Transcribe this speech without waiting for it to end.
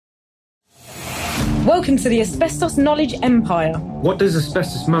Welcome to the Asbestos Knowledge Empire. What does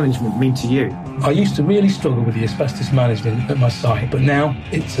asbestos management mean to you? I used to really struggle with the asbestos management at my site, but now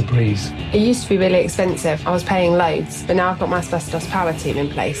it's a breeze. It used to be really expensive. I was paying loads, but now I've got my asbestos power team in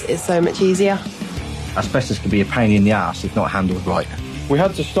place. It's so much easier. Asbestos can be a pain in the arse if not handled right. We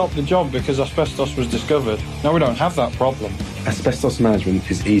had to stop the job because asbestos was discovered. Now we don't have that problem. Asbestos management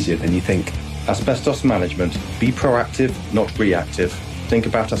is easier than you think. Asbestos management. Be proactive, not reactive. Think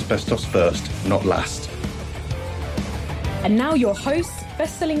about asbestos first, not last. And now your hosts,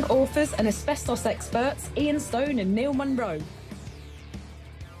 best-selling authors and asbestos experts, Ian Stone and Neil Munro.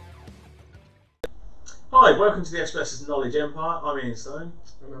 Hi, welcome to the Asbestos Knowledge Empire. I'm Ian Stone.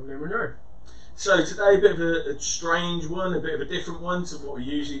 And I'm Neil Munro. So today, a bit of a strange one, a bit of a different one to what we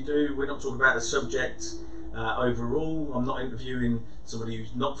usually do. We're not talking about the subject overall. I'm not interviewing somebody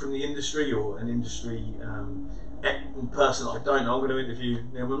who's not from the industry or an industry person that I don't know. I'm going to interview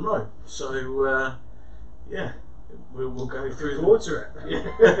Neil Munro. So, yeah, we'll go through. Look forward to it.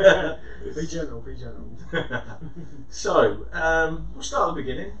 Yeah. Be gentle, be gentle. So, we'll start at the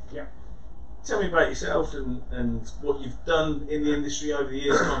beginning. Yeah. Tell me about yourself and what you've done in the industry over the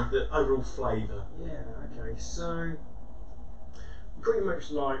years, kind of the overall flavour. Yeah, okay. So, pretty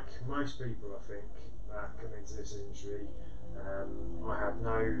much like most people, I think, that come into this industry, I had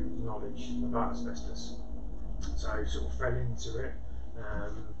no knowledge about asbestos. So I sort of fell into it.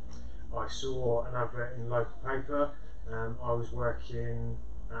 I saw an advert in the local paper. I was working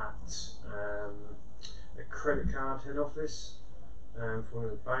at a credit card head office for one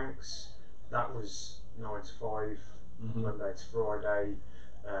of the banks. That was 9 to 5, Monday to Friday.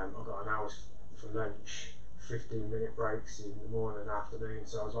 I got an hour for lunch, 15-minute breaks in the morning and afternoon,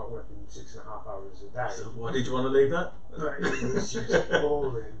 so I was like working 6.5 hours a day. So why did you want to leave that? But it was just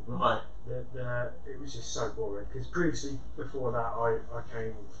boring. Right. It was just so boring, because previously, before that, I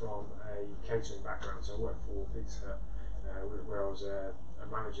came from a catering background, so I worked for Pizza Hut, where I was a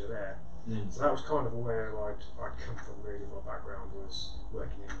manager there. So that was kind of where I'd come from, really. My background was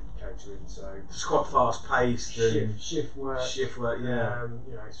working in catering, so it's quite fast paced. Shift work. Shift work, yeah.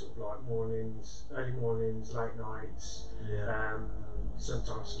 You know, sort of like mornings, early mornings, late nights. Yeah.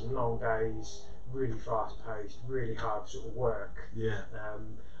 Sometimes some long days, really fast paced, really hard sort of work. Yeah.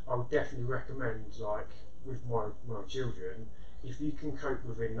 I would definitely recommend, like with my children, if you can cope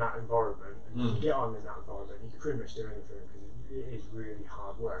within that environment and you can get on in that environment, you can pretty much do anything, because it is really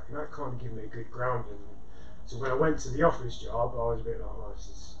hard work, and that kind of gave me a good grounding. So when I went to the office job, I was a bit like, oh, this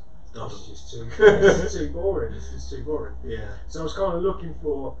is just too boring. This is too boring. Yeah. So I was kind of looking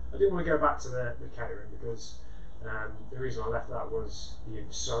for. I didn't want to go back to the catering, because the reason I left that was the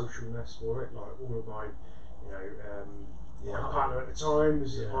socialness for it. Like all of my, my partner at the time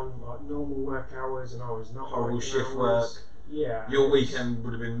was on like normal work hours, and I was not. Horrible shift work. Yeah. Your weekend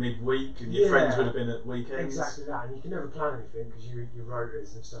would have been midweek, and your friends would have been at weekends. Exactly that, and you can never plan anything because your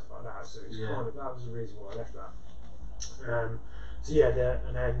rotas and stuff like that. So it's kind of, that was the reason why I left that. So yeah,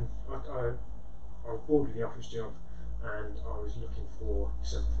 and then I was bored with the office job, and I was looking for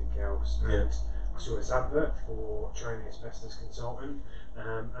something else. And I saw this advert for training asbestos consultant,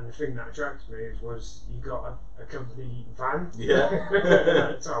 and the thing that attracted me was you got a company van. Yeah. At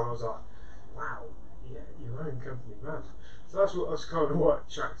the time I was like, wow, your own company van. So that's kind of what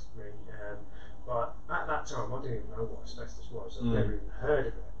attracted me. But at that time, I didn't even know what asbestos was. I'd never even heard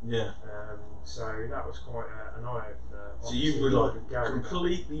of it. Yeah. So that was quite an eye-opener. So you were like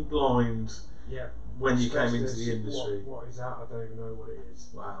completely blind. Yeah. When you came into the industry. What is that? I don't even know what it is.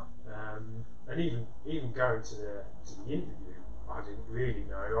 Wow. And even going to the interview, I didn't really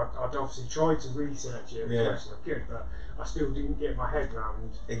know. I'd obviously tried to research it as much as I could, but I still didn't get my head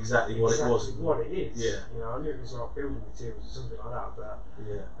around exactly what it was. What it is. Yeah. You know, I knew it was like building materials or something like that, but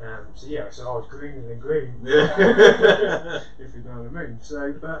so I was greener than green. Yeah. If you know what I mean.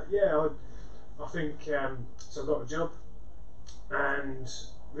 So, but yeah, I think so. I got a job, and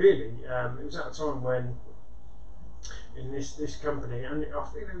really, it was at a time when in this company, and I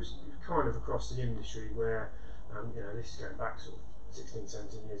think it was kind of across the industry where. This is going back sort of 16,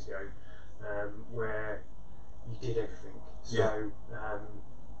 17 years ago, where you did everything. So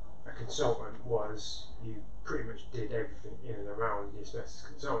a consultant was, you pretty much did everything in and around the asbestos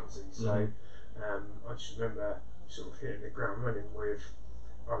consultancy. So I just remember sort of hitting the ground running with,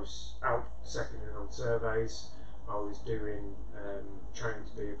 I was out seconding on surveys, I was doing training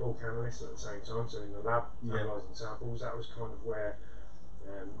to be a bulk analyst at the same time, so in the lab, analysing samples. That was kind of where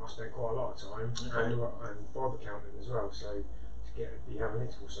I spent quite a lot of time, and fibre counting as well, so to get the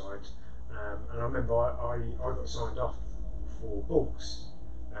analytical side. And I remember I got signed off for bulks,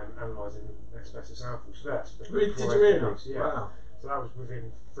 analysing asbestos samples first. Really? Did you really? Yeah. Wow. So that was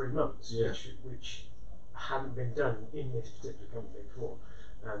within 3 months, which hadn't been done in this particular company before.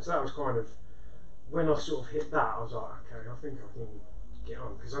 So that was kind of, when I sort of hit that, I was like, okay, I think I can get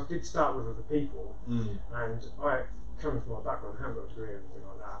on, because I did start with other people, and I, coming from my background, I haven't got a degree or anything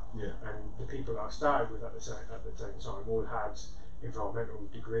like that, and the people that I started with at the same time all had environmental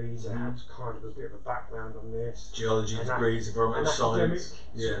degrees. They had kind of a bit of a background on this, geology degrees, environmental science,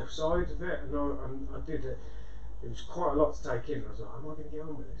 sort of side of it, and I did it. It was quite a lot to take in. I was like, am I going to get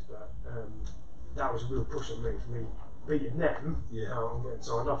on with this? But that was a real push on me, for me beating them. I'm getting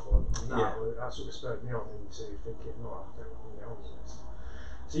signed off on that. That sort of spurred me on into thinking, no, I don't want to get on with this.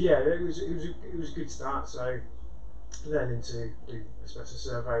 So yeah, it was a good start. So learning to do asbestos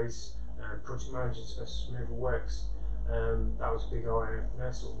surveys, project managing asbestos removal works. That was a big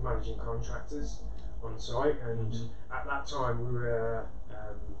eye-opener, sort of managing contractors on site, and at that time we were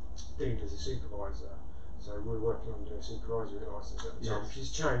deemed as a supervisor. So we were working under a supervisory licence at the time, which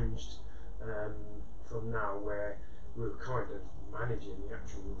has changed from now, where we were kind of managing the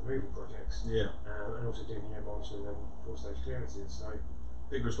actual removal projects, and also doing the air monitoring and 4-stage clearances. So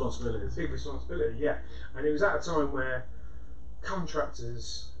big responsibilities. Big responsibility, yeah. And it was at a time where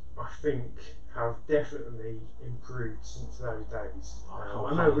contractors, I think, have definitely improved since those days.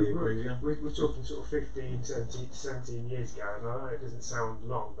 I know we're talking sort of 15, 17 years ago, and I know it doesn't sound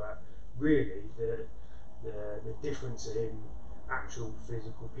long, but really the difference in actual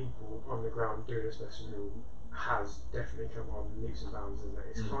physical people on the ground doing asbestos removal has definitely come on leaps and bounds, isn't it?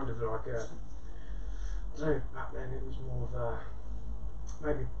 It's kind of like a, I don't know, back then it was more of a,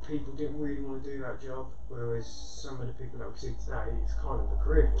 maybe people didn't really want to do that job, whereas some of the people that we see today, it's kind of a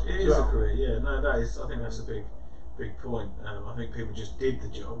career for them. It is a career, yeah. No, that is. I think that's a big point. I think people just did the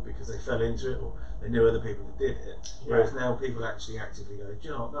job because they fell into it, or they knew other people that did it. Whereas now people actually actively go, do you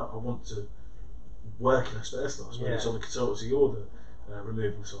know what? No, I want to work in asbestos, whether it's on the consultancy or the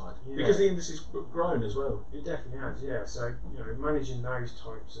removal side, because the industry's grown as well. It definitely has, yeah. So managing those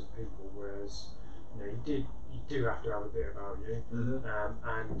types of people, whereas you do have to have a bit about you,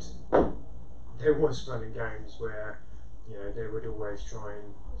 and there was fun and games where they would always try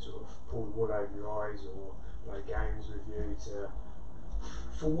and sort of pull the wool over your eyes or play games with you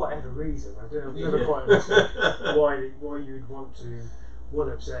for whatever reason. I don't never quite understand why you'd want to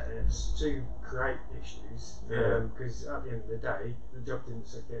upset us to create issues, because at the end of the day the job didn't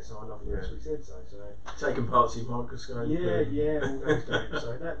get signed off unless we said so. Taking parts of your microscope, all those games.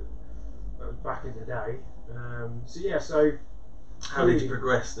 So that was back in the day. So how did you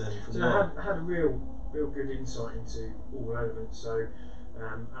progress then from there? I had a real good insight into all elements. So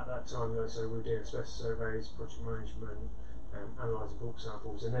at that time, so we were doing asbestos surveys, project management, analysing bulk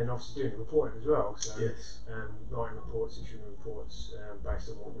samples, and then obviously doing the reporting as well. So writing reports, issuing reports based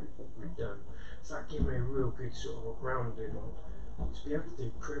on what we've done. So that gave me a real good sort of grounding to be able to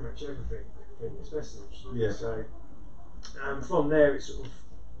do pretty much everything in the asbestos industry. So from there it sort of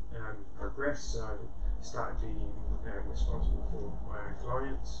progressed. So I started being responsible for my own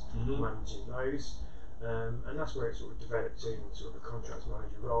clients, managing those, and that's where it sort of developed in sort of a contracts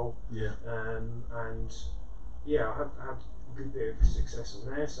manager role. And I had a good bit of success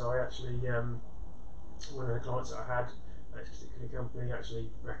on there. So I actually, one of the clients that I had at this particular company actually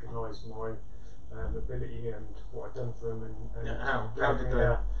recognised my ability and what I'd done for them, and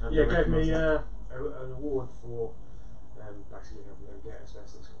gave me an award for basically helping them get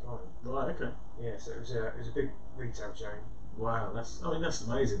asbestos compliant. Right. Okay. Yeah. So it was a big retail chain. Wow, that's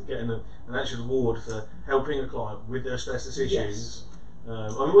amazing. Getting an actual award for helping a client with their asbestos issues.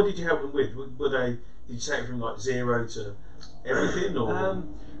 What did you help them with? Did you take it from like 0 to everything, or?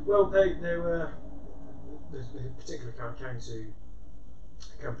 Well, they were. The particular client came to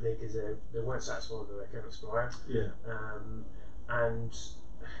the company because they weren't satisfied with their current supplier. And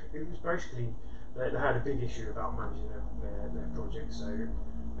it was basically they had a big issue about managing their projects. So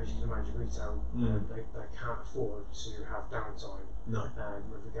as you can imagine, retail they can't afford to have downtime.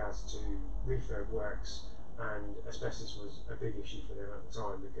 With regards to refurb works, and asbestos was a big issue for them at the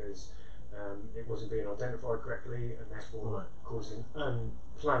time because it wasn't being identified correctly, and therefore causing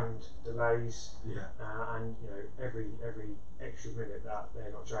unplanned delays. And every extra minute that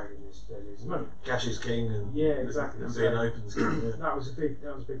they're not trading they're losing money. Cash is king, and exactly. And being open is king. That was a big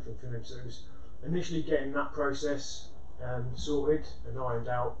thing for them. So it was initially getting that process sorted and ironed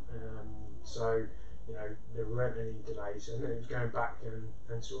out. So there weren't any delays, and then it was going back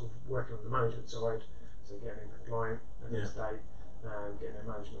and sort of working on the management side, so getting it compliant and up to date, getting a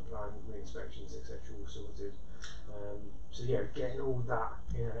management plan, re-inspections, etc. all sorted. So yeah, getting all that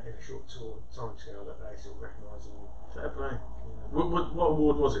in a short time scale that they sort of recognise. Fair play. What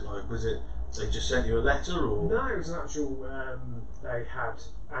award was it like? Was it they just sent you a letter or? No, it was an actual. They had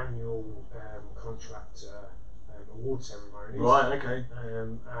annual contract award ceremonies. Right. Okay.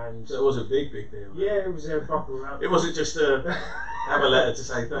 And so it was a big deal. Yeah, it was a proper. It wasn't just a have a letter to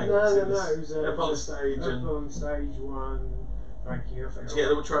say thanks. No. It was up on the stage one. Thank you. Did you get a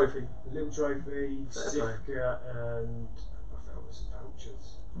little trophy? A little trophy, certificate, and I felt it was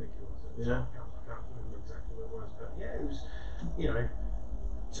vouchers. I think it was. Yeah. I can't remember exactly what it was, but yeah, it was. You know,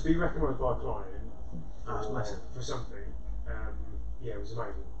 to be recognised by a client for something, yeah, it was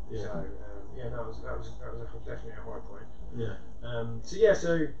amazing. Yeah. So yeah, that was definitely a high point. Yeah.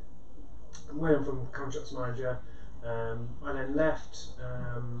 So I went from contracts manager. I then left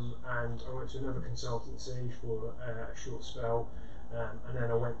and I went to another consultancy for a short spell, and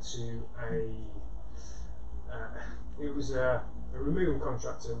then I went to it was a removal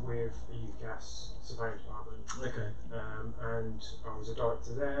contractor with a UCAS surveying department. Okay. And I was a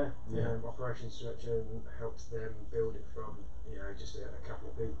director there, operations director, and helped them build it from just a couple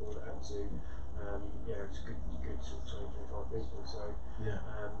of people that had to it was good sort of 20-25 people. So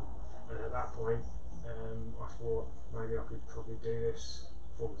and at that point. I thought maybe I could probably do this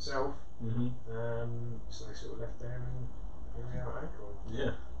for myself. So I sort of left there and here we are at Acorn.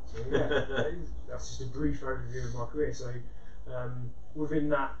 Yeah. So yeah, that's just a brief overview of my career. So within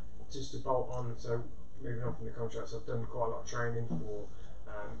that, just to bolt on, so moving on from the contracts, I've done quite a lot of training for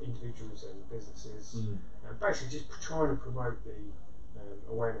individuals and businesses, and basically just trying to promote the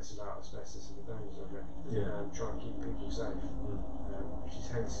awareness about asbestos and the dangers of it, trying to keep people safe, which is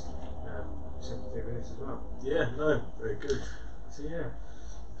hence something to do with this as well. Yeah, no, very good. So yeah.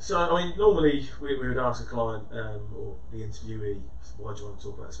 So I mean, normally we would ask a client or the interviewee, why do you want to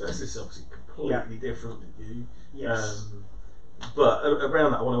talk about asbestos? It's obviously completely different with you. Yes. But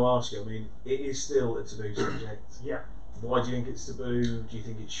around that, I want to ask you. I mean, it is still a taboo subject. Yeah. Why do you think it's taboo? Do you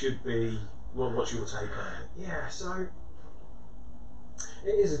think it should be? What's your take on it? Yeah. So it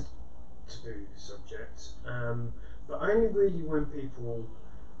is a taboo subject, but only really when people.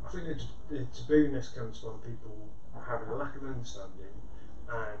 I think the taboo-ness comes from people having a lack of understanding,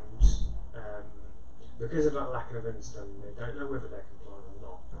 and because of that lack of understanding, they don't know whether they're compliant or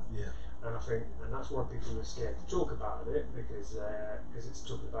not. Yeah. And that's why people are scared to talk about it, because it's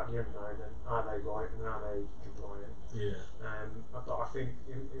talking about the unknown and are they right and are they compliant. Yeah. But I think,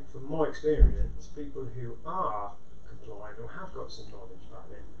 from my experience, people who are compliant or have got some knowledge about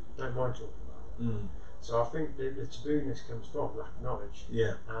it don't mind talking about it. So I think the taboo-ness comes from lack of knowledge,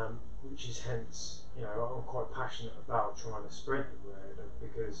 which is hence, I'm quite passionate about trying to spread the word,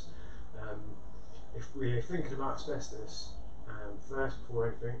 because if we're thinking about asbestos first before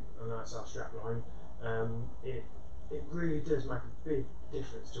anything, and that's our strapline, it really does make a big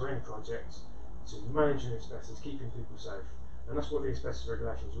difference to any project, to managing asbestos, keeping people safe, and that's what the asbestos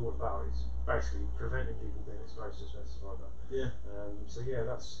regulation is all about, is basically preventing people being exposed to asbestos fibre. Yeah. So yeah,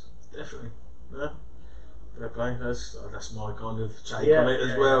 that's definitely. Yeah. Fair play. That's my kind of take on it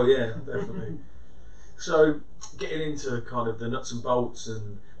as well. Yeah, definitely. So, getting into kind of the nuts and bolts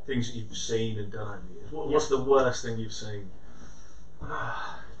and things that you've seen and done over the years, what's the worst thing you've seen?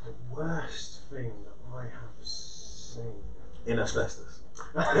 The worst thing that I have seen in asbestos.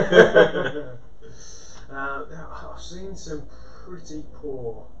 I've seen some pretty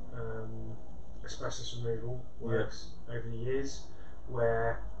poor asbestos removal works over the years,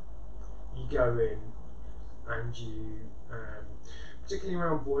 where you go in and you, particularly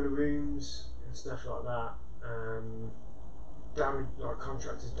around boiler rooms and stuff like that, damage, like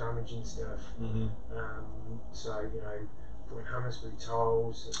contractors damaging stuff. So putting hammers through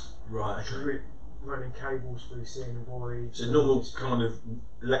tiles, running cables through ceiling voids. So normal kind of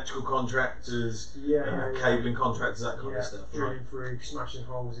electrical contractors, cabling contractors, that kind of stuff. Drilling through, smashing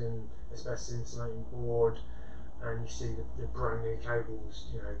holes in asbestos insulating board, and you see the brand new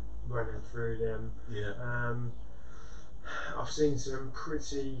cables, running through them. Yeah. I've seen some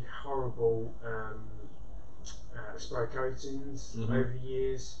pretty horrible spray coatings over the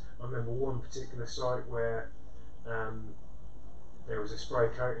years. I remember one particular site where there was a spray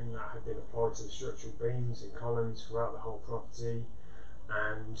coating that had been applied to the structural beams and columns throughout the whole property,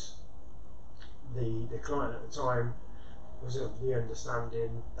 and the client at the time was of the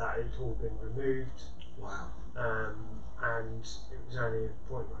understanding that it had all been removed. Wow. And it was only at the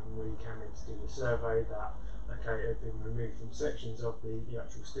point when we came in to do the survey that it had been removed from sections of the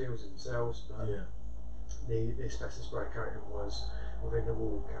actual steels themselves, but the asbestos spray coating was within the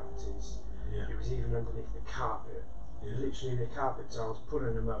wall cavities. It was even underneath the carpet literally the carpet tiles,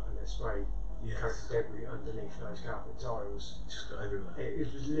 pulling them up and they're sprayed coated debris underneath those carpet tiles. Just got everywhere.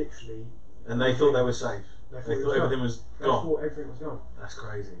 It was literally. And they thought they were safe. They thought everything was gone. They thought everything was gone. That's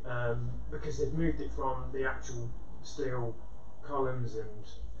crazy. Because they've moved it from the actual steel columns and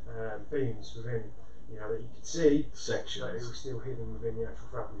beams within, that you could see, sections, but it was still hidden within the actual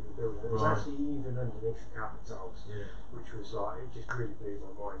fabric of the building. It was actually even underneath the carpet tiles, which was like, it just really blew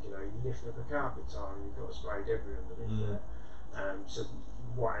my mind. You lift up a carpet tile and you've got a spray debris underneath it. So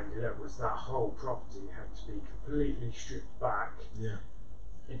what ended up was that whole property had to be completely stripped back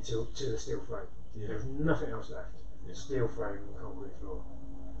to the steel frame. There was nothing else left. Steel frame and concrete floor.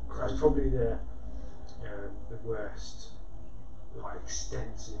 That's probably the worst,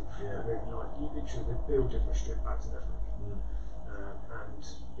 extensive. Literally the building was stripped back to nothing.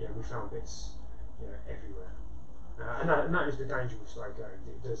 And we found bits, everywhere. And that is the danger with spray coating.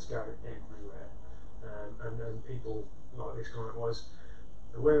 It does go everywhere. And people like this client was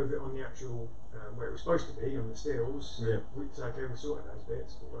aware of it on the actual where it was supposed to be on the steels. It's okay, we're sorting those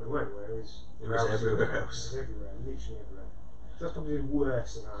bits, but what they weren't aware is it was everywhere else. It was everywhere, literally everywhere. So that's probably the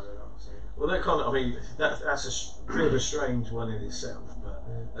worst scenario that I've seen. Well, that kind of, that's a bit of a strange one in itself, but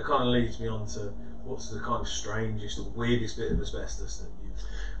that kind of leads me on to what's the kind of strangest or weirdest bit of asbestos that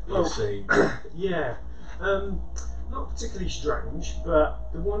you've seen? Not particularly strange,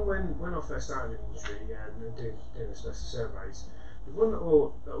 but the one when I first started in the industry and doing asbestos surveys, the one that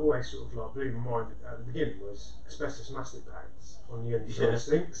always sort of blew my mind at the beginning was asbestos mastic pads on the underside of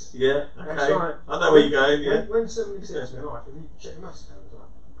sinks. Okay. I know where you're going. When somebody said to me, have you checked the mastic pad? I was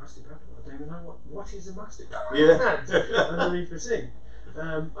like, mastic pad? I don't even know what is a mastic pad underneath the sink.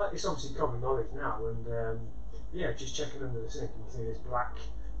 It's obviously common knowledge now, and just checking under the sink and you see this black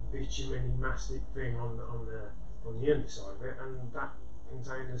bitumen mastic thing on the underside of it, and that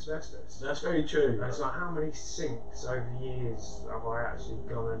contained asbestos. That's very true. And it's like, how many sinks over the years have I actually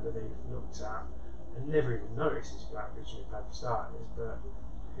gone underneath, looked at, and never even noticed this black bitumen pad for starters, but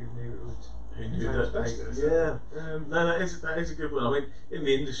who knew it would contain asbestos? That is a good one. I mean, in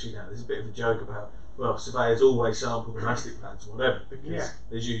the industry now, there's a bit of a joke about, surveyors always sample the mastic pads or whatever, because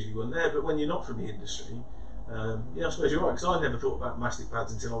there's usually one there, but when you're not from the industry, I suppose you're right, because I never thought about mastic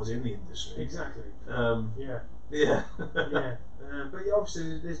pads until I was in the industry. Exactly. But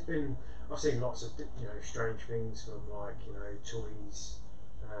obviously I've seen lots of strange things from toys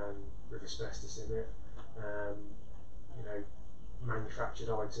with asbestos in it, manufactured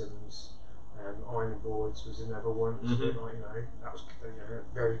items, ironing boards was another one. That was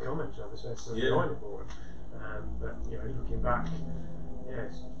very common to have asbestos on the ironing board. But looking back,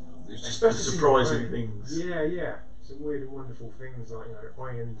 it's just surprising things. Some weird and wonderful things like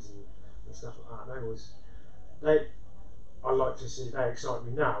irons and stuff like that. I like to see, they excite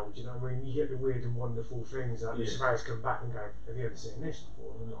me now, do you know what I mean? You get the weird and wonderful things that the surveyors come back and go, have you ever seen this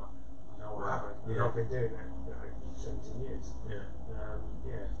before? And I'm like, no, I haven't. And I've been doing it 17 years.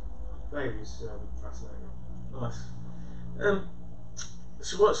 They was fascinating. Nice.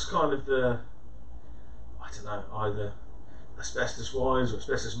 So what's kind of the, I don't know, either asbestos wise or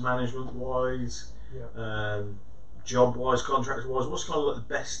asbestos management wise, job wise, contract wise, what's kind of the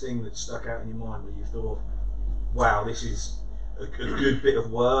best thing that stuck out in your mind where you thought, wow, this is a good bit of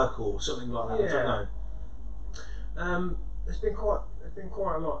work or something like that? I don't know. There's been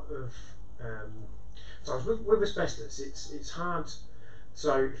quite a lot of times with asbestos. It's hard.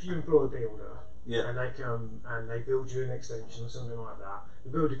 So if you employ a builder and they come and they build you an extension or something like that, the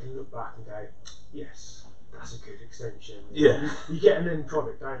builder can look back and go, yes, that's a good extension. You get an end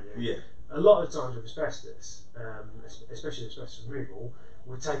product, don't you? A lot of the times with asbestos, especially asbestos removal,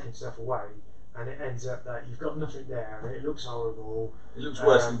 we're taking stuff away. And it ends up that you've got nothing there, and it looks horrible. It looks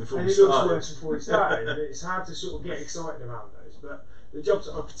worse than before. And it looks worse before it started. And it's hard to sort of get excited around those. But the jobs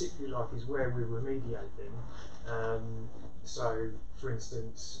that I particularly like is where we're remediating. So, for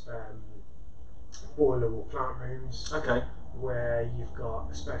instance, boiler or plant rooms. Where you've got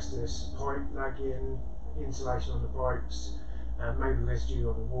asbestos pipe lagging, insulation on the pipes, maybe residue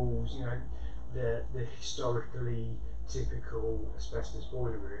on the walls. The historically typical asbestos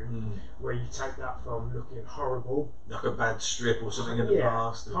boiler room, where you take that from looking horrible, like a bad strip or something in the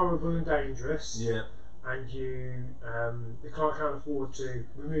past, horrible and dangerous, and you the client can't afford to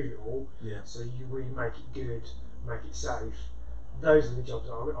remove it all, so you really make it good, make it safe. Those are the jobs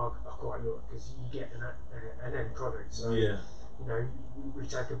that I quite like, because you get an end product. So we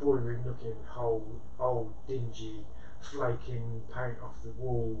take a boiler room looking old, dingy, flaking paint off the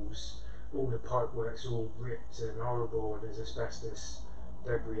walls, all the pipe work's all ripped and horrible, and there's asbestos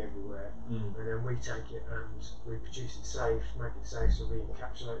debris everywhere, and then we take it and we produce it safe, make it safe, so we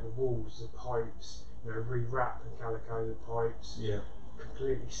encapsulate the walls, the pipes, re-wrap and calico the pipes,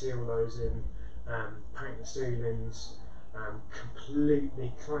 completely seal those in, paint the ceilings,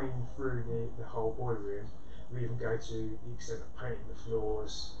 completely clean through the whole boiler room. We even go to the extent of painting the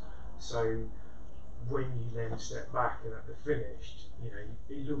floors, so when you then step back and at the finished,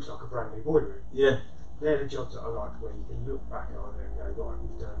 it looks like a brand new boiler room. Yeah. They're the jobs that I like, where you can look back on it and go, right,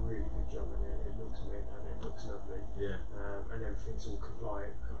 we've done a really good job in it, it looks mint and it looks lovely, and everything's all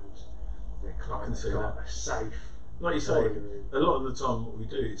compliant, and the client's got a safe. Like you say, a lot of the time what we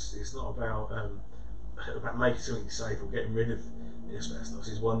do it's not about making something safe or getting rid of the asbestos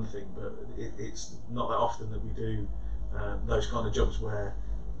is one thing, but it's not that often that we do those kind of jobs where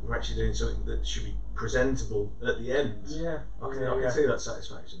we're actually doing something that should be presentable at the end. I can see that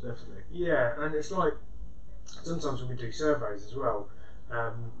satisfaction, definitely. Yeah, and it's like sometimes when we do surveys as well,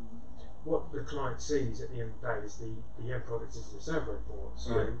 what the client sees at the end of the day is the end product is the survey report.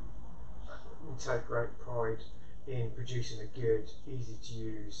 So we take great pride in producing a good, easy to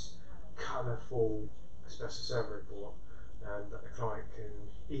use, colourful asbestos survey report that the client can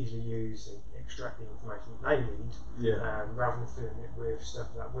easily use and extract the information that they need, rather than filling it with stuff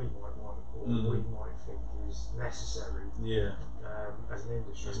that we might want or we might think is necessary as an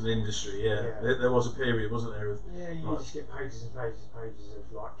industry. As an industry, There was a period, wasn't there? You just get pages and pages and pages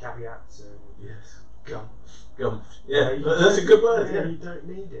of like caveats and gumph. Yeah, that's a good word. You don't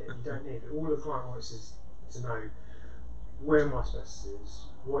need it. You don't need it. All the client wants is to know where my asbestos is,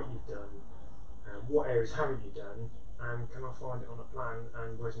 what you've done, what areas haven't you done, and can I find it on a plan,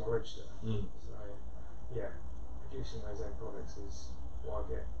 and where's my register? So, producing those end products is what I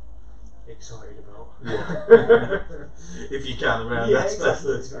get excited about. If you can around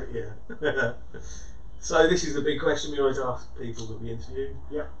asbestos. So this is the big question we always ask people that we interview.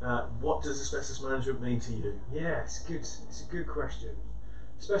 What does asbestos management mean to you? Yeah, it's good. It's a good question.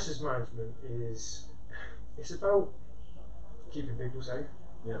 Asbestos management it's about keeping people safe.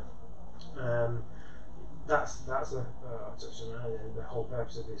 That's I touched on earlier. The whole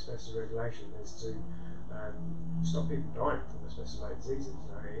purpose of the asbestos regulation is to stop people dying from asbestos-related diseases.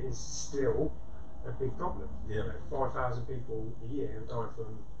 It is still a big problem. 5,000 people a year are dying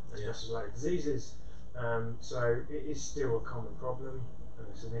from asbestos-related diseases. So it is still a common problem, and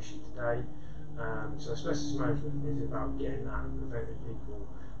it's an issue today. So asbestos management is about getting that and preventing people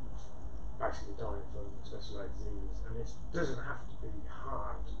basically dying from asbestos-related diseases. And it doesn't have to be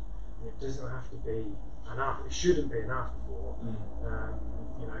hard. It doesn't have to be an afterthought. It shouldn't be an afterthought.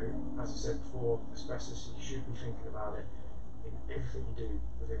 As I said before, asbestos, you should be thinking about it in everything you do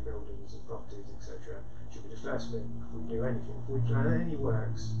within buildings and properties, etc. It should be the first thing if we do anything. If we plan any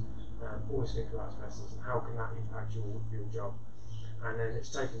works, always think about asbestos and how can that impact your job. And then it's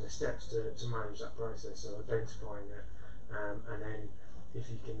taking the steps to manage that process, so identifying it, and then if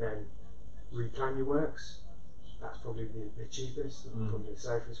you can then replan your works, that's probably the cheapest and probably the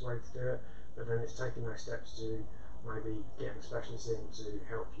safest way to do it. But then it's taking those steps to maybe getting a specialist in to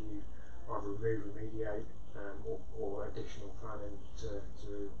help you either remediate, or additional planning to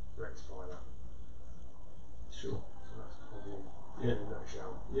rectify that. Sure. So that's probably in a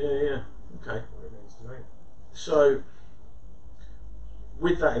nutshell. Okay. What it means to me. So,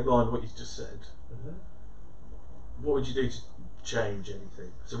 with that in mind, what you've just said, what would you do to change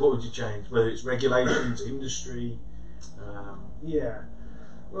anything? So what would you change? Whether it's regulations, industry?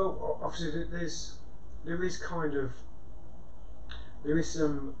 Well, obviously there is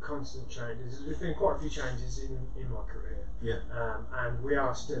some constant changes. There's been quite a few changes in my career. And we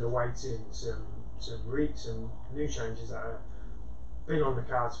are still awaiting some new changes that have been on the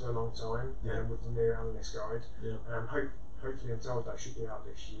cards for a long time, with the new analyst guide. Hopefully I'm told that should be out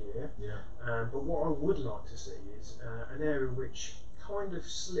this year. But what I would like to see is an area which kind of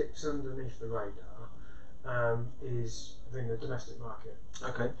slips underneath the radar, is within the domestic market.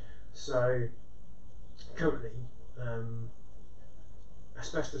 So currently,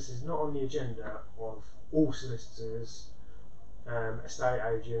 asbestos is not on the agenda of all solicitors, estate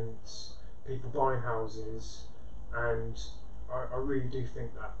agents, people buying houses, and I really do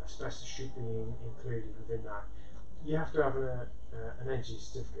think that asbestos should be included within that. You have to have an energy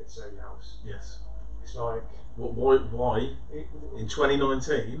certificate to sell your house. It's like... Why? In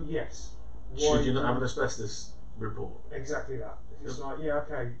 2019? Yes. Should you not have an asbestos report? Exactly that. It's like,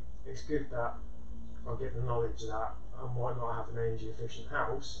 okay, it's good that I get the knowledge that I might not have an energy efficient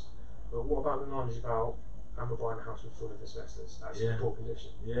house, but what about the knowledge about am I buying a house with full of asbestos? That's in poor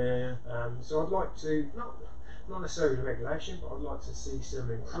condition. So I'd like to, not necessarily the regulation, but I'd like to see some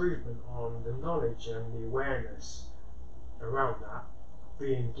improvement on the knowledge and the awareness around that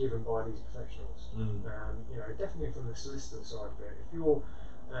being given by these professionals. Definitely from the solicitor side of it. If you're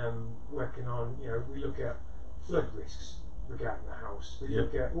working on, we look at flood risks regarding the house. We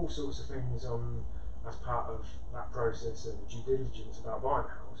look at all sorts of things as part of that process and due diligence about buying a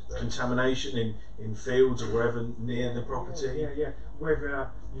house. But contamination in fields or wherever near the property. Whether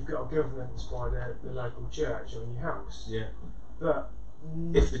you've got a governance by the local church on your house. Yeah. But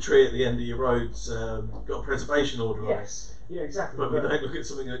if the tree at the end of your road's got a preservation order on it. Yeah, exactly. But we don't look at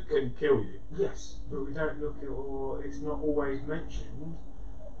something that can kill you. Yes, but we don't look at, or it's not always mentioned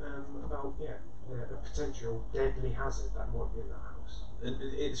about the potential deadly hazard that might be in that house. And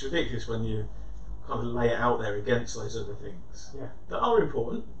it's ridiculous when you kind of lay it out there against those other things that are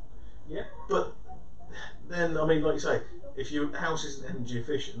important. Yeah. But then, I mean, like you say, if your house isn't energy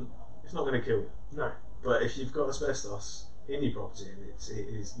efficient, it's not going to kill you. No. But if you've got asbestos in your property and it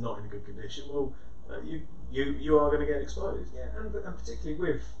is not in a good condition, well, you are going to get exposed. Yeah, and particularly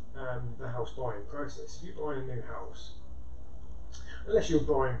with the house buying process, if you're buying a new house, unless you're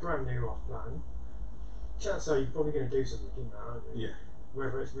buying brand new off plan, chances are you're probably going to do something in that, aren't you? Yeah.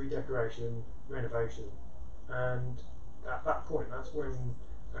 Whether it's redecoration, renovation, and at that point, that's when,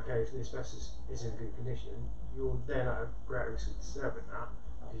 okay, if the asbestos is in good condition, you're then at a greater risk of disturbing that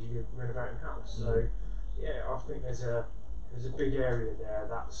because you're renovating the house. So, yeah, I think there's a big area there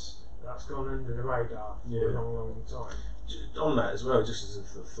that's gone under the radar for a long, long time. On that as well, just as a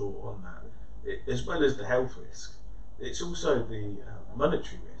thought on that, as well as the health risk, it's also the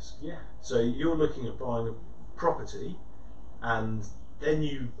monetary risk. Yeah. So you're looking at buying a property, and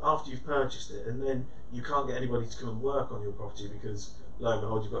then after you've purchased it, and then you can't get anybody to come and work on your property because lo and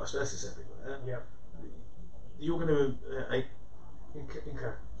behold you've got asbestos everywhere. Yeah. You're going to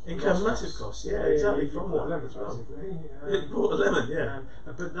incur massive costs. Yeah, exactly. From that lemon, as well. basically. Bought a lemon, yeah.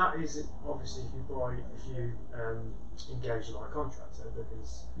 But that is obviously if you engage like a contractor,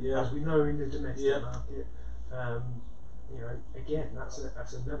 because as we know in the domestic market, again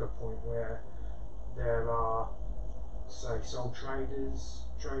that's another point where there are, say, sole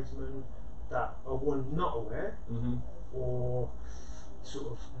tradesmen that are not aware or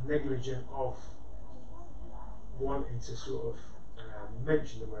sort of negligent of wanting to sort of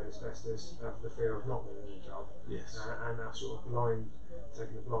mention the word asbestos out of the fear of not doing the job, and are sort of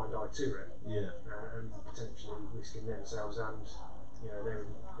taking a blind eye to it, and potentially risking themselves and their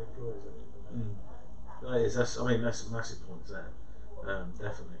employers. That's a massive point there,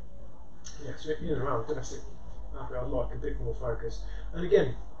 definitely. Yeah, so around domestic market, I'd like a bit more focus. And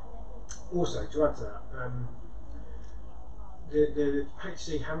again, also to add to that, the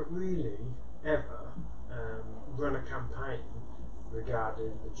HC haven't really ever run a campaign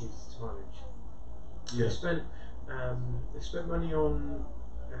regarding the duty to manage. They spent money on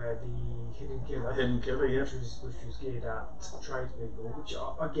the Hidden Killer, which was geared at tradespeople, which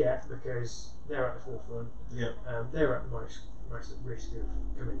I get because they're at the forefront. They're at the most at risk of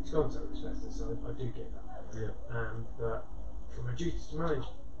coming into contact with asbestos, so I do get that. But from a duty to manage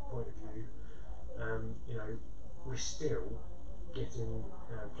point of view, we're still getting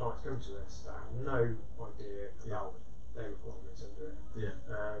clients come to us that have no idea about their requirements under it.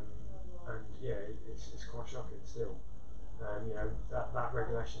 It's quite shocking still. That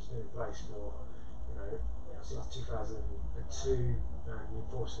regulation's been in place for since 2002,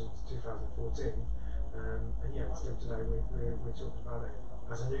 enforcement to 2014, and still today we're talking about it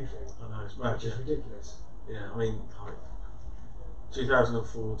as a new thing. I know, it's mad. Which is ridiculous. Yeah, I mean,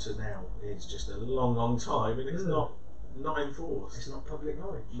 2004 to now is just a long time, and it's not enforced. It's not public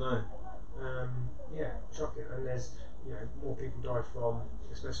knowledge. No. Shocking. And there's more people die from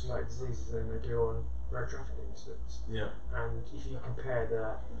asbestos-related diseases than they do on road traffic incidents. And if you compare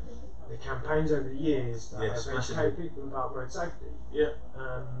the campaigns over the years that have educated people about road safety,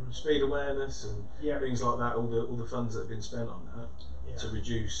 speed awareness and things like that, all the funds that have been spent on that to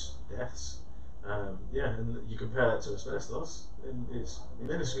reduce deaths, and you compare it to asbestos, and it's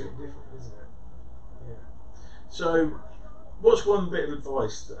minuscule. Different, isn't it? So, what's one bit of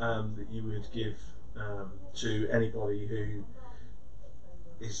advice that you would give to anybody who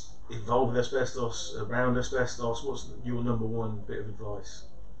is involved with asbestos, around asbestos? What's your number one bit of advice?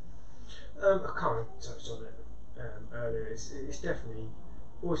 I kind of touched on it earlier. It's definitely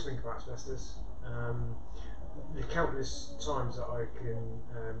always think about asbestos. The countless times that I can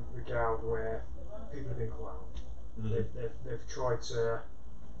regale where people have been quiet. They've tried to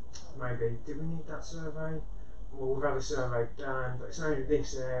maybe, did we need that survey? Well, we've had a survey done, but it's only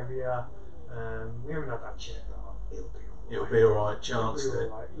this area. We haven't had that checked. It'll be alright. Chance that.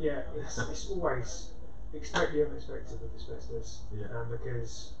 Right. Yeah, it's always expect the unexpected with asbestos,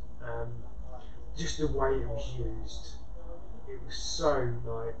 because just the way it was used, it was so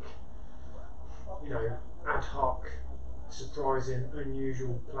ad hoc surprising,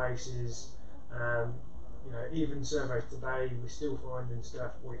 unusual places. You know, even surveys today, we're still finding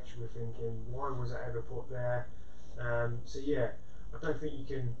stuff which we're thinking, why was that ever put there? So yeah, I don't think you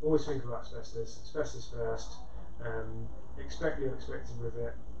can always think about asbestos first, expect the unexpected with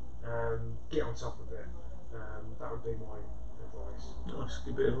it, get on top of it. That would be my advice. Nice,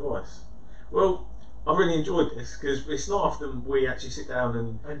 good bit of advice. Well, I've really enjoyed this because it's not often we actually sit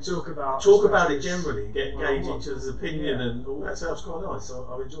down and talk about it generally, gauge each other's opinion and all that sounds quite nice. So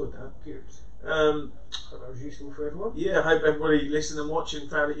I've enjoyed that. Good. Hope that was useful for everyone. Yeah, I hope everybody listening and watching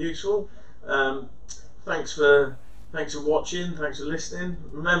found it useful. Thanks for watching. Thanks for listening.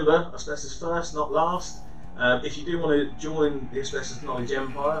 Remember, asbestos first, not last. If you do want to join the Asbestos Knowledge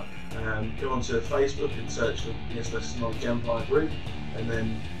Empire, go onto Facebook and search for the Asbestos Knowledge Empire group, and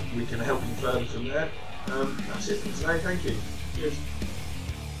then we can help you further from there. That's it for today. Thank you. Cheers.